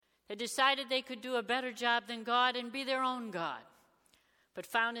had decided they could do a better job than God and be their own God, but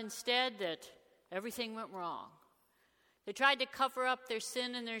found instead that everything went wrong. They tried to cover up their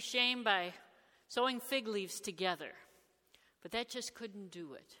sin and their shame by sewing fig leaves together, but that just couldn't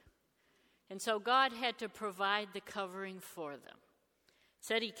do it. And so God had to provide the covering for them.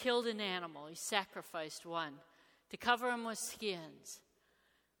 Said he killed an animal, he sacrificed one to cover him with skins.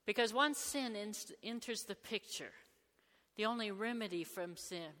 Because once sin enters the picture, the only remedy from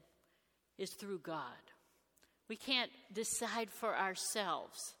sin is through God. We can't decide for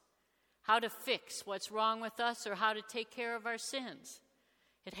ourselves how to fix what's wrong with us or how to take care of our sins.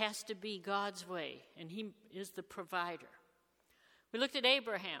 It has to be God's way, and he is the provider. We looked at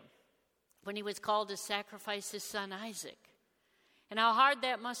Abraham when he was called to sacrifice his son Isaac, and how hard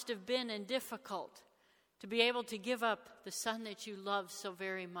that must have been and difficult to be able to give up the son that you love so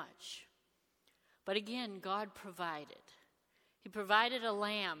very much. But again, God provided. He provided a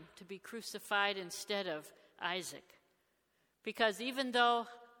lamb to be crucified instead of Isaac. Because even though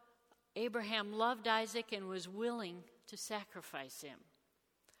Abraham loved Isaac and was willing to sacrifice him,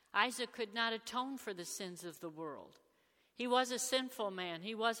 Isaac could not atone for the sins of the world. He was a sinful man.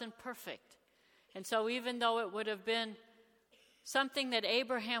 He wasn't perfect. And so even though it would have been something that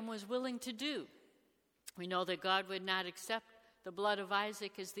Abraham was willing to do, we know that God would not accept the blood of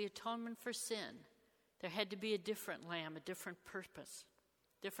Isaac as the atonement for sin. There had to be a different lamb, a different purpose,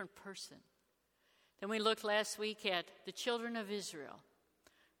 different person. Then we looked last week at the children of Israel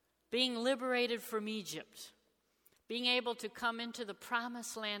being liberated from Egypt, being able to come into the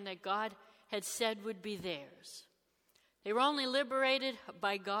promised land that God had said would be theirs. They were only liberated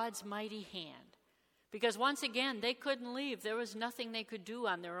by God's mighty hand, because once again, they couldn't leave. There was nothing they could do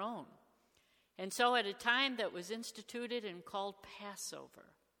on their own. And so at a time that was instituted and called Passover,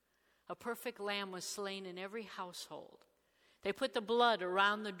 a perfect lamb was slain in every household. They put the blood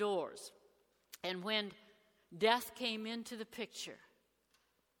around the doors. And when death came into the picture,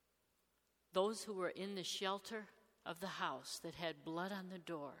 those who were in the shelter of the house that had blood on the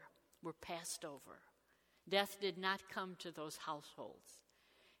door were passed over. Death did not come to those households.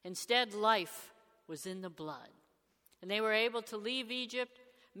 Instead, life was in the blood. And they were able to leave Egypt,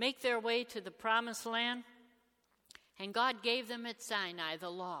 make their way to the promised land, and God gave them at Sinai the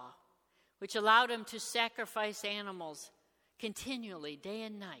law, which allowed them to sacrifice animals continually, day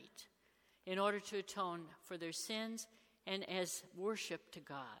and night, in order to atone for their sins and as worship to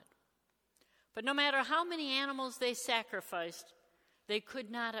God. But no matter how many animals they sacrificed, they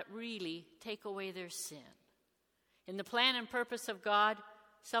could not really take away their sin. In the plan and purpose of God,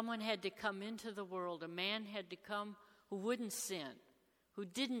 someone had to come into the world. A man had to come who wouldn't sin, who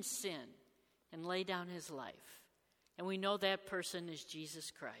didn't sin, and lay down his life. And we know that person is Jesus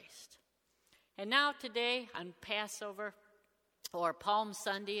Christ. And now today on Passover, or Palm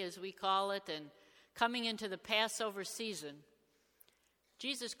Sunday as we call it, and coming into the Passover season,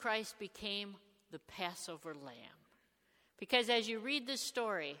 Jesus Christ became the Passover lamb. Because as you read this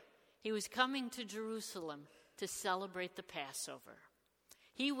story, he was coming to Jerusalem to celebrate the Passover.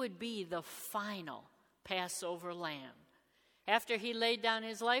 He would be the final Passover lamb. After he laid down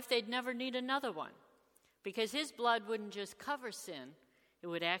his life, they'd never need another one, because his blood wouldn't just cover sin, it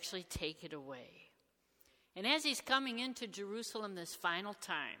would actually take it away. And as he's coming into Jerusalem this final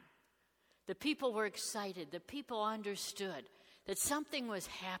time, the people were excited. The people understood that something was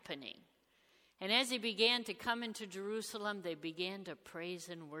happening. And as he began to come into Jerusalem, they began to praise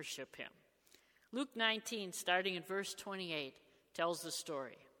and worship him. Luke 19, starting at verse 28, tells the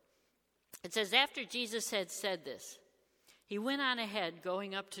story. It says, after Jesus had said this, he went on ahead,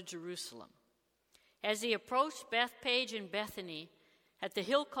 going up to Jerusalem. As he approached Bethphage and Bethany at the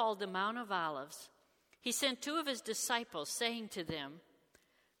hill called the Mount of Olives, he sent two of his disciples, saying to them,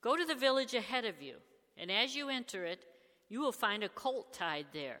 go to the village ahead of you, and as you enter it, you will find a colt tied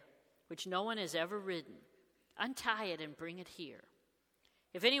there, which no one has ever ridden. Untie it and bring it here.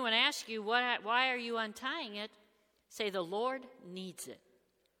 If anyone asks you, why are you untying it? Say, the Lord needs it.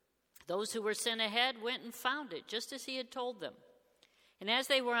 Those who were sent ahead went and found it, just as he had told them. And as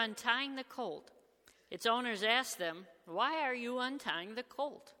they were untying the colt, its owners asked them, why are you untying the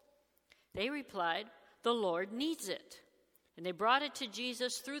colt? They replied, the Lord needs it. And they brought it to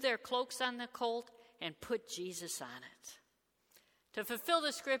Jesus, threw their cloaks on the colt, and put Jesus on it. To fulfill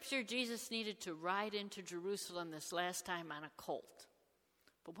the scripture, Jesus needed to ride into Jerusalem this last time on a colt.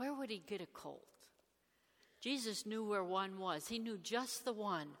 But where would he get a colt? Jesus knew where one was. He knew just the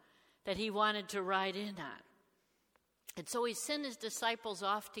one that he wanted to ride in on. And so he sent his disciples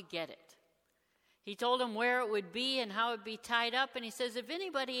off to get it. He told them where it would be and how it would be tied up. And he says, if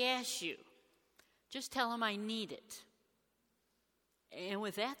anybody asks you, just tell them I need it. And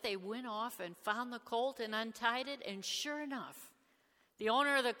with that, they went off and found the colt and untied it. And sure enough, the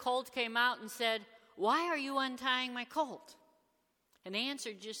owner of the colt came out and said, "Why are you untying my colt?" And they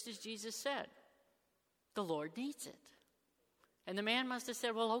answered just as Jesus said, "The Lord needs it." And the man must have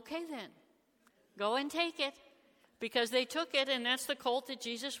said, "Well, okay then, go and take it," because they took it, and that's the colt that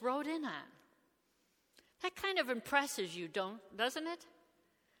Jesus rode in on. That kind of impresses you, doesn't it?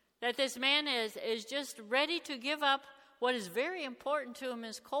 That this man is just ready to give up what is very important to him,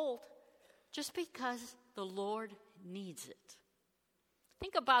 his colt, just because the Lord needs it.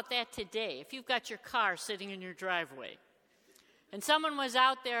 Think about that today. If you've got your car sitting in your driveway, and someone was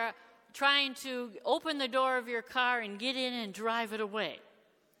out there trying to open the door of your car and get in and drive it away,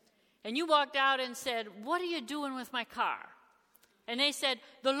 and you walked out and said, "What are you doing with my car?" And they said,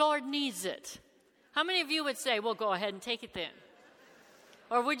 "The Lord needs it." How many of you would say, "Well, go ahead and take it then"?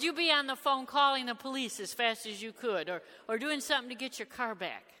 Or would you be on the phone calling the police as fast as you could, or doing something to get your car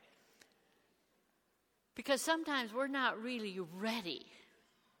back? Because sometimes we're not really ready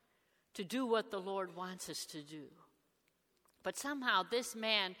to do what the Lord wants us to do. But somehow this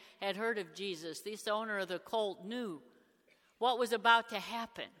man had heard of Jesus. This owner of the colt knew what was about to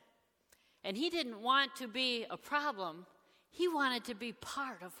happen. And he didn't want to be a problem. He wanted to be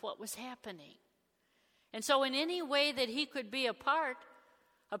part of what was happening. And so in any way that he could be a part,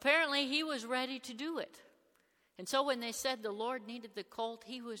 apparently he was ready to do it. And so when they said the Lord needed the colt,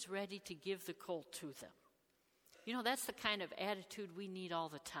 he was ready to give the colt to them. You know, that's the kind of attitude we need all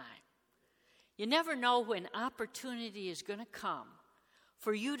the time. You never know when opportunity is going to come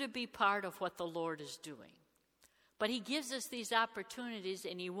for you to be part of what the Lord is doing. But he gives us these opportunities,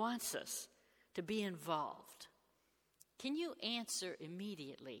 and he wants us to be involved. Can you answer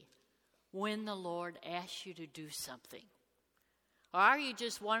immediately when the Lord asks you to do something? Or are you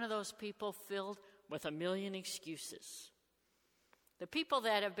just one of those people filled with a million excuses? The people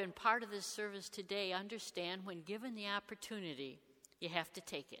that have been part of this service today understand when given the opportunity, you have to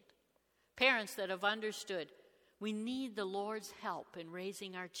take it. Parents that have understood we need the Lord's help in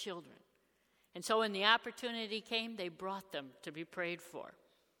raising our children. And so when the opportunity came, they brought them to be prayed for.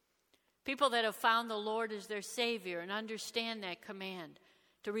 People that have found the Lord as their Savior and understand that command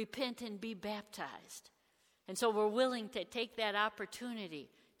to repent and be baptized. And so we're willing to take that opportunity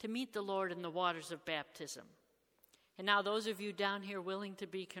to meet the Lord in the waters of baptism. And now those of you down here willing to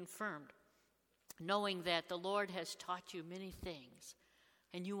be confirmed, knowing that the Lord has taught you many things,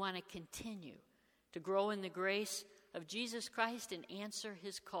 and you want to continue to grow in the grace of Jesus Christ and answer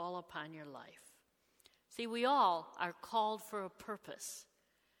his call upon your life. See, we all are called for a purpose.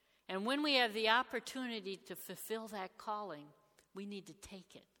 And when we have the opportunity to fulfill that calling, we need to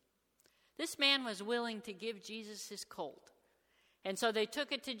take it. This man was willing to give Jesus his colt. And so they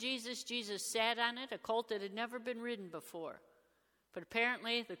took it to Jesus. Jesus sat on it, a colt that had never been ridden before. But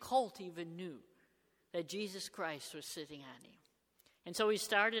apparently the colt even knew that Jesus Christ was sitting on him. And so he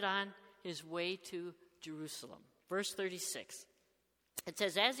started on his way to Jerusalem. Verse 36. It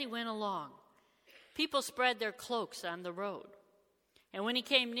says, as he went along, people spread their cloaks on the road. And when he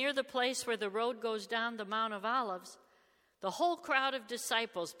came near the place where the road goes down the Mount of Olives, the whole crowd of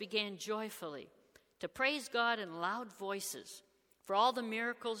disciples began joyfully to praise God in loud voices for all the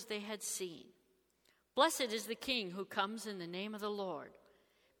miracles they had seen. Blessed is the King who comes in the name of the Lord.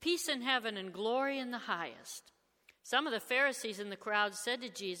 Peace in heaven and glory in the highest. Some of the Pharisees in the crowd said to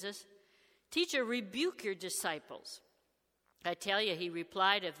Jesus, Teacher, rebuke your disciples. I tell you, he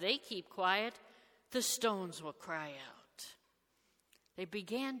replied, if they keep quiet, the stones will cry out. They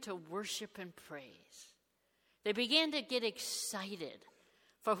began to worship and praise. They began to get excited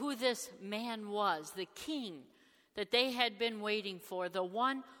for who this man was, the king that they had been waiting for, the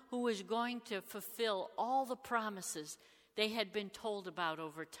one who was going to fulfill all the promises they had been told about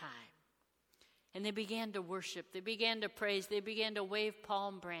over time. And they began to worship, they began to praise, they began to wave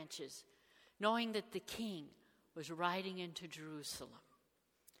palm branches, knowing that the king was riding into Jerusalem.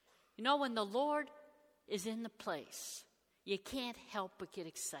 You know, when the Lord is in the place, you can't help but get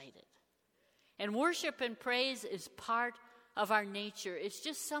excited. And worship and praise is part of our nature. It's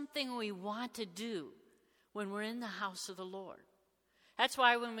just something we want to do when we're in the house of the Lord. That's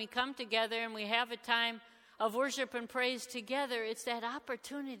why when we come together and we have a time of worship and praise together, it's that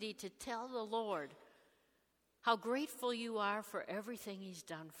opportunity to tell the Lord how grateful you are for everything he's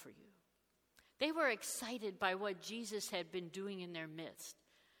done for you. They were excited by what Jesus had been doing in their midst,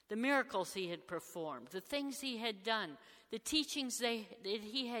 the miracles he had performed, the things he had done, the teachings that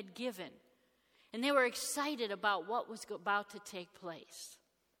he had given. And they were excited about what was about to take place.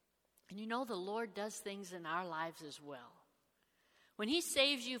 And you know, the Lord does things in our lives as well. When he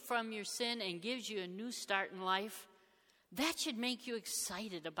saves you from your sin and gives you a new start in life, that should make you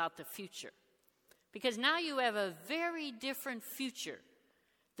excited about the future. Because now you have a very different future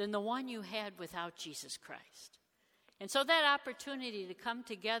than the one you had without Jesus Christ. And so that opportunity to come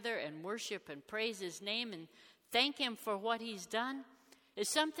together and worship and praise his name and thank him for what he's done is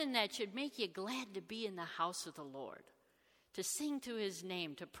something that should make you glad to be in the house of the Lord, to sing to his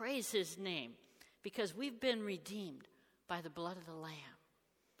name, to praise his name, because we've been redeemed by the blood of the Lamb.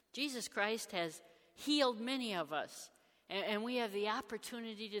 Jesus Christ has healed many of us, and we have the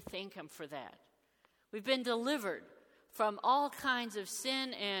opportunity to thank him for that. We've been delivered from all kinds of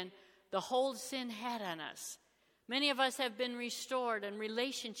sin and the hold sin had on us. Many of us have been restored, and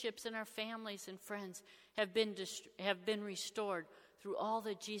relationships in our families and friends have been restored through all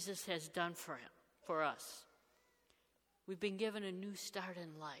that Jesus has done for us. We've been given a new start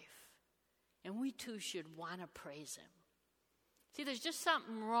in life, and we too should want to praise him. See, there's just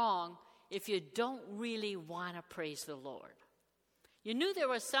something wrong if you don't really want to praise the Lord. You knew there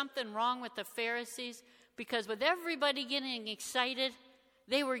was something wrong with the Pharisees because with everybody getting excited,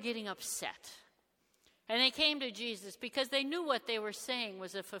 they were getting upset. And they came to Jesus because they knew what they were saying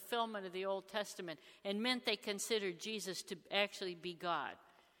was a fulfillment of the Old Testament and meant they considered Jesus to actually be God.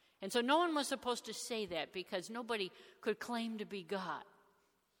 And so no one was supposed to say that because nobody could claim to be God.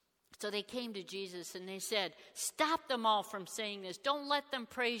 So they came to Jesus and they said, "Stop them all from saying this. Don't let them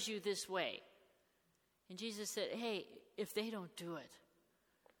praise you this way." And Jesus said, "Hey, if they don't do it,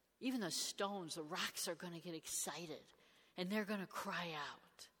 even the stones, the rocks are going to get excited and they're going to cry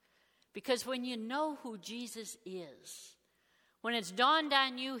out." Because when you know who Jesus is, when it's dawned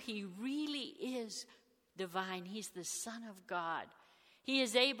on you, he really is divine. He's the Son of God. He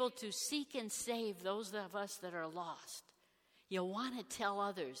is able to seek and save those of us that are lost. You want to tell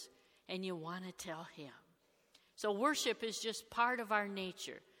others, and you want to tell him. So worship is just part of our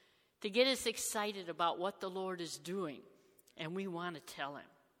nature, to get us excited about what the Lord is doing, and we want to tell him.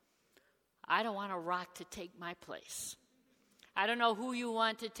 I don't want a rock to take my place. I don't know who you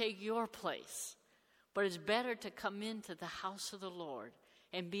want to take your place, but it's better to come into the house of the Lord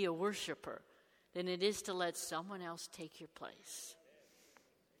and be a worshiper than it is to let someone else take your place.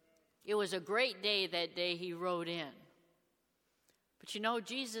 It was a great day that day he rode in. But you know,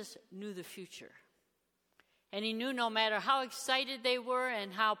 Jesus knew the future. And he knew no matter how excited they were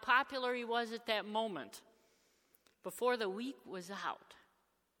and how popular he was at that moment, before the week was out,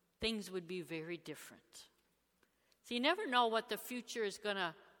 things would be very different. So you never know what the future is going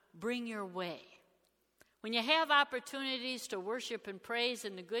to bring your way. When you have opportunities to worship and praise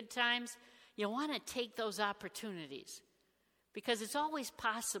in the good times, you want to take those opportunities. Because it's always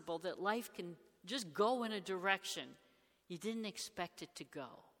possible that life can just go in a direction you didn't expect it to go.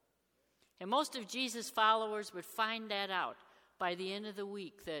 And most of Jesus' followers would find that out by the end of the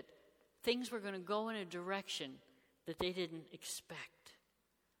week, that things were going to go in a direction that they didn't expect.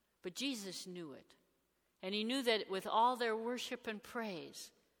 But Jesus knew it. And he knew that with all their worship and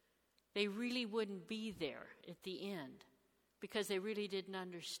praise, they really wouldn't be there at the end because they really didn't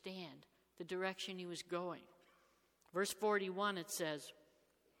understand the direction he was going. Verse 41, it says,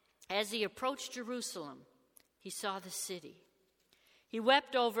 "As he approached Jerusalem, he saw the city. He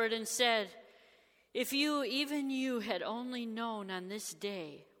wept over it and said, 'If you, even you, had only known on this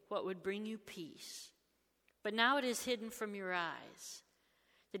day what would bring you peace. But now it is hidden from your eyes.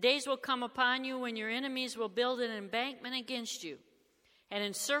 The days will come upon you when your enemies will build an embankment against you and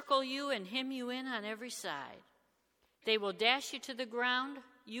encircle you and hem you in on every side. They will dash you to the ground,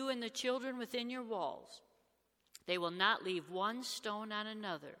 you and the children within your walls. They will not leave one stone on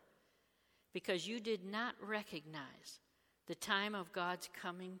another, because you did not recognize the time of God's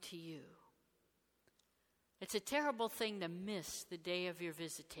coming to you.'" It's a terrible thing to miss the day of your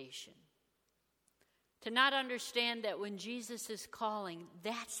visitation. To not understand that when Jesus is calling,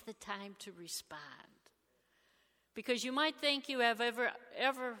 that's the time to respond. Because you might think you have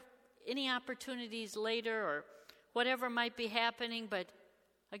ever any opportunities later or whatever might be happening, but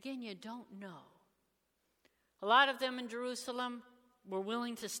again, you don't know. A lot of them in Jerusalem were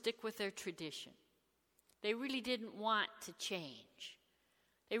willing to stick with their tradition. They really didn't want to change.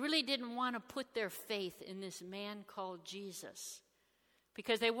 They really didn't want to put their faith in this man called Jesus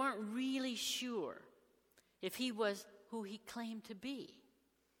because they weren't really sure if he was who he claimed to be.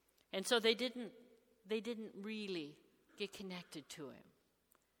 And so they didn't really get connected to him.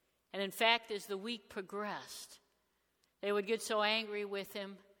 And in fact, as the week progressed, they would get so angry with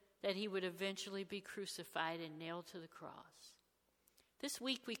him that he would eventually be crucified and nailed to the cross. This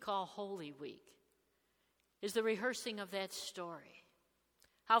week we call Holy Week is the rehearsing of that story.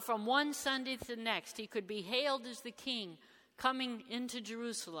 How from one Sunday to the next he could be hailed as the king coming into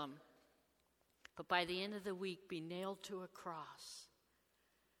Jerusalem. but by the end of the week be nailed to a cross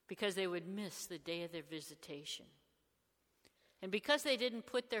because they would miss the day of their visitation. And because they didn't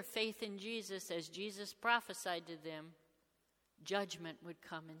put their faith in Jesus as Jesus prophesied to them, judgment would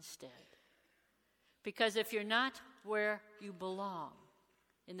come instead. Because if you're not where you belong,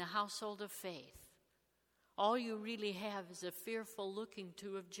 in the household of faith, all you really have is a fearful looking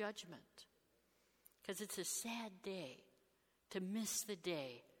to of judgment. Because it's a sad day to miss the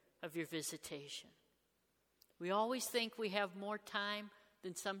day of your visitation. We always think we have more time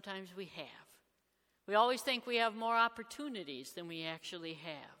than sometimes we have. We always think we have more opportunities than we actually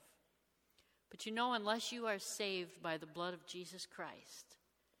have. But you know, unless you are saved by the blood of Jesus Christ,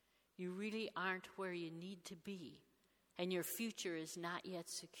 you really aren't where you need to be, and your future is not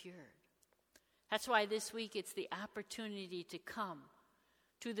yet secured. That's why this week it's the opportunity to come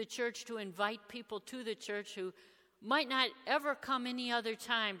to the church, to invite people to the church who might not ever come any other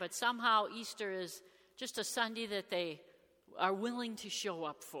time, but somehow Easter is just a Sunday that they are willing to show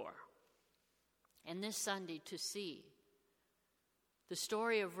up for. And this Sunday to see the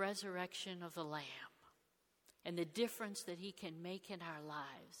story of resurrection of the Lamb and the difference that he can make in our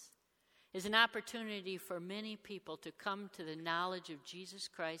lives is an opportunity for many people to come to the knowledge of Jesus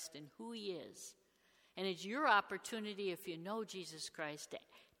Christ and who he is. And it's your opportunity, if you know Jesus Christ,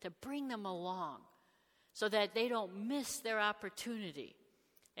 to bring them along so that they don't miss their opportunity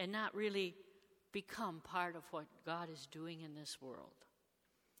and not really become part of what God is doing in this world.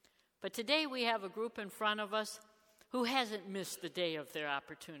 But today we have a group in front of us who hasn't missed the day of their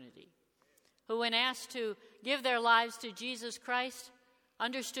opportunity, who, when asked to give their lives to Jesus Christ,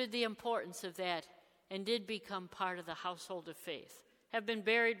 understood the importance of that and did become part of the household of faith, have been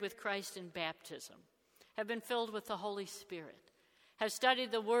buried with Christ in baptism, have been filled with the Holy Spirit, have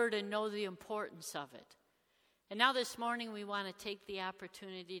studied the Word and know the importance of it. And now this morning we want to take the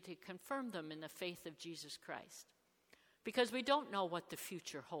opportunity to confirm them in the faith of Jesus Christ, because we don't know what the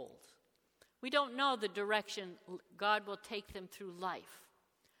future holds. We don't know the direction God will take them through life.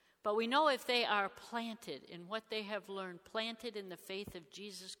 But we know if they are planted in what they have learned, planted in the faith of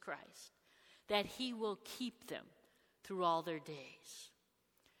Jesus Christ, that he will keep them through all their days.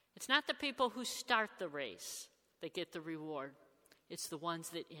 It's not the people who start the race that get the reward. It's the ones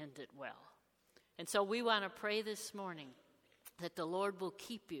that end it well. And so we want to pray this morning that the Lord will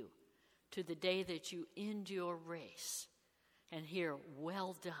keep you to the day that you end your race and hear,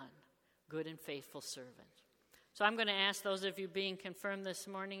 "Well done, good and faithful servant." So I'm going to ask those of you being confirmed this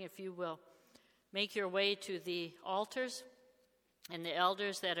morning if you will make your way to the altars and the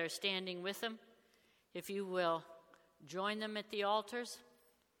elders that are standing with them, if you will join them at the altars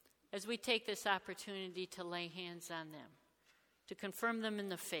as we take this opportunity to lay hands on them, to confirm them in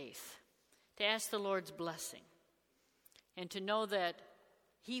the faith, to ask the Lord's blessing, and to know that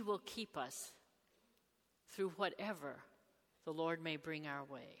he will keep us through whatever the Lord may bring our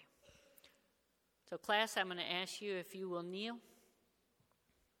way. So class, I'm going to ask you if you will kneel.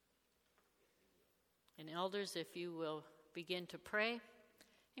 And elders, if you will begin to pray.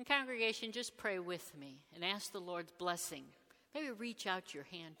 And congregation, just pray with me and ask the Lord's blessing. Maybe reach out your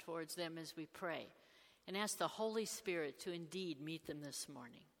hand towards them as we pray and ask the Holy Spirit to indeed meet them this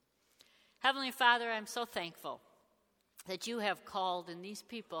morning. Heavenly Father, I'm so thankful that you have called and these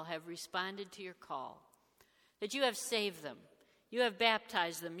people have responded to your call, that you have saved them. You have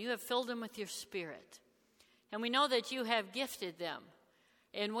baptized them. You have filled them with your Spirit. And we know that you have gifted them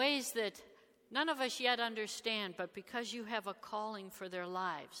in ways that none of us yet understand, but because you have a calling for their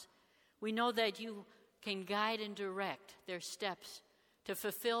lives, we know that you can guide and direct their steps to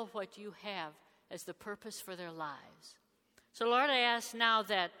fulfill what you have as the purpose for their lives. So, Lord, I ask now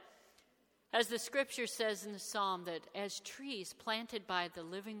that, as the scripture says in the psalm, that as trees planted by the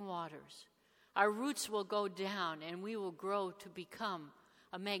living waters, our roots will go down and we will grow to become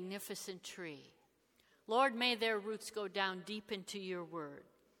a magnificent tree. Lord, may their roots go down deep into your word.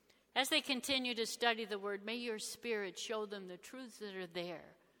 As they continue to study the word, may your Spirit show them the truths that are there.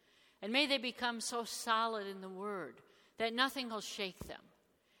 And may they become so solid in the word that nothing will shake them.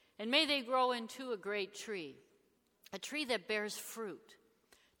 And may they grow into a great tree, a tree that bears fruit,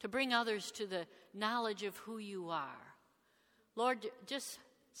 to bring others to the knowledge of who you are. Lord, just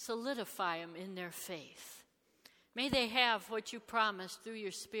solidify them in their faith. May they have what you promised through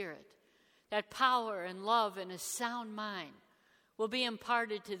your Spirit, that power and love and a sound mind will be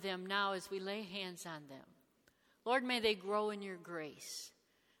imparted to them now as we lay hands on them. Lord, may they grow in your grace.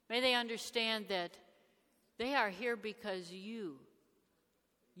 May they understand that they are here because you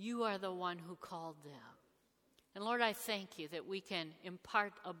are the one who called them. And Lord, I thank you that we can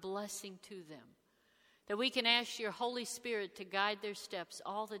impart a blessing to them, that we can ask your Holy Spirit to guide their steps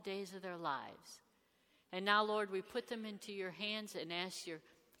all the days of their lives. And now, Lord, we put them into your hands and ask your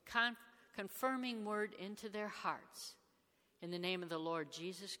confirming word into their hearts. In the name of the Lord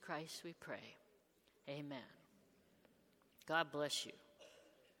Jesus Christ, we pray. Amen. God bless you.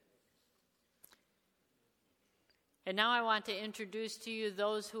 And now I want to introduce to you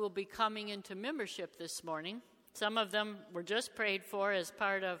those who will be coming into membership this morning. Some of them were just prayed for as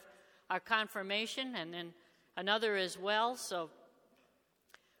part of our confirmation, and then another as well. So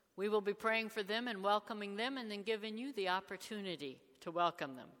we will be praying for them and welcoming them, and then giving you the opportunity to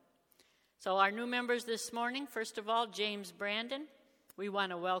welcome them. So our new members this morning, first of all, James Brandon. We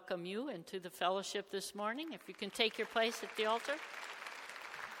want to welcome you into the fellowship this morning. If you can take your place at the altar.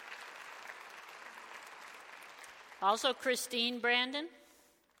 Also, Christine Brandon.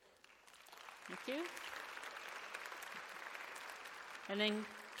 Thank you. And then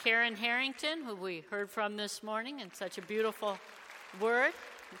Karen Harrington, who we heard from this morning, and such a beautiful word.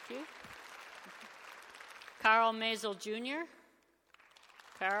 Thank you. Carl Mazel Jr.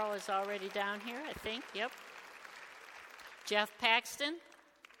 Carl is already down here, I think. Yep. Jeff Paxton.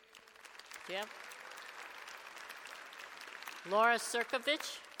 Yep. Laura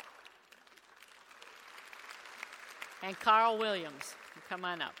Sirkovich. And Carl Williams. Come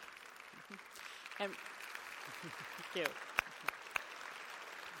on up. And thank you.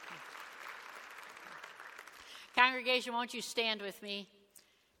 Congregation, won't you stand with me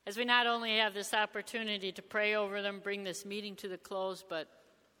as we not only have this opportunity to pray over them, bring this meeting to the close, but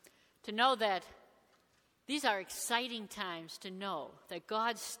to know that these are exciting times, to know that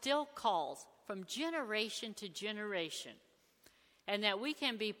God still calls from generation to generation, and that we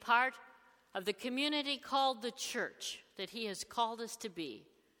can be part of the community called the church that he has called us to be.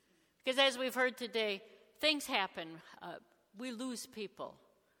 Because as we've heard today, things happen. We lose people.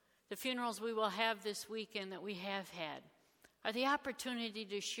 The funerals we will have this weekend that we have had are the opportunity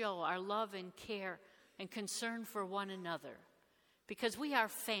to show our love and care and concern for one another. Because we are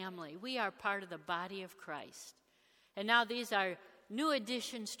family. We are part of the body of Christ. And now these are new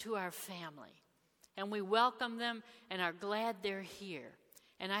additions to our family. And we welcome them and are glad they're here.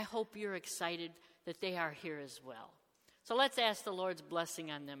 And I hope you're excited that they are here as well. So let's ask the Lord's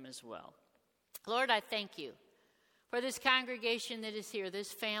blessing on them as well. Lord, I thank you for this congregation that is here,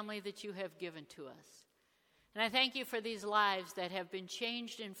 this family that you have given to us. And I thank you for these lives that have been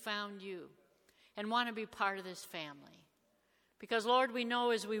changed and found you and want to be part of this family. Because, Lord, we know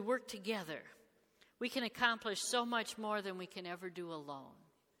as we work together, we can accomplish so much more than we can ever do alone.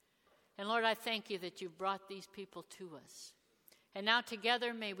 And, Lord, I thank you that you've brought these people to us. And now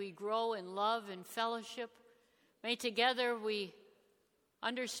together may we grow in love and fellowship. May together we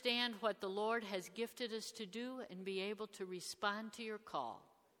understand what the Lord has gifted us to do and be able to respond to your call.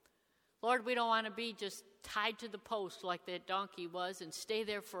 Lord, we don't want to be just tied to the post like that donkey was and stay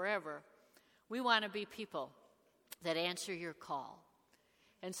there forever. We want to be people that answer your call.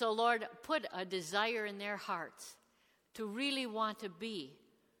 And so, Lord, put a desire in their hearts to really want to be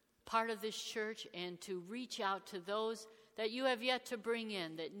part of this church and to reach out to those that you have yet to bring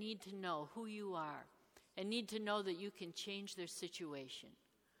in that need to know who you are and need to know that you can change their situation.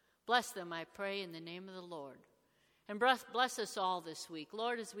 Bless them, I pray, in the name of the Lord. And bless us all this week.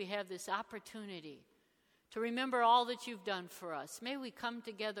 Lord, as we have this opportunity to remember all that you've done for us, may we come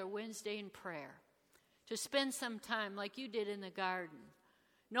together Wednesday in prayer to spend some time like you did in the garden,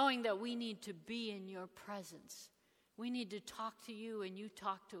 knowing that we need to be in your presence. We need to talk to you and you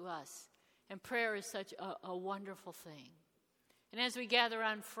talk to us. And prayer is such a wonderful thing. And as we gather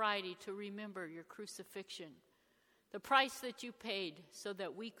on Friday to remember your crucifixion, the price that you paid so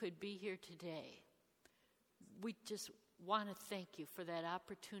that we could be here today, we just want to thank you for that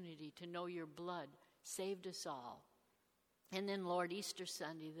opportunity to know your blood saved us all. And then, Lord, Easter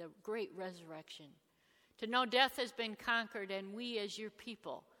Sunday, the great resurrection, to know death has been conquered and we as your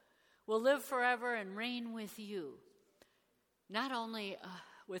people will live forever and reign with you, not only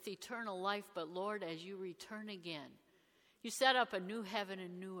with eternal life, but, Lord, as you return again. You set up a new heaven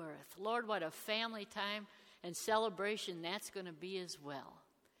and new earth. Lord, what a family time and celebration that's going to be as well.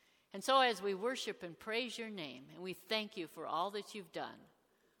 And so as we worship and praise your name, and we thank you for all that you've done,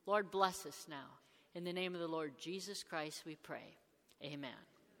 Lord, bless us now. In the name of the Lord Jesus Christ, we pray. Amen.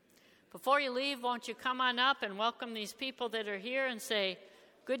 Before you leave, won't you come on up and welcome these people that are here and say,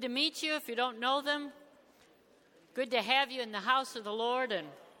 good to meet you if you don't know them. Good to have you in the house of the Lord, and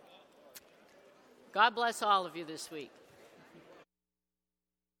God bless all of you this week.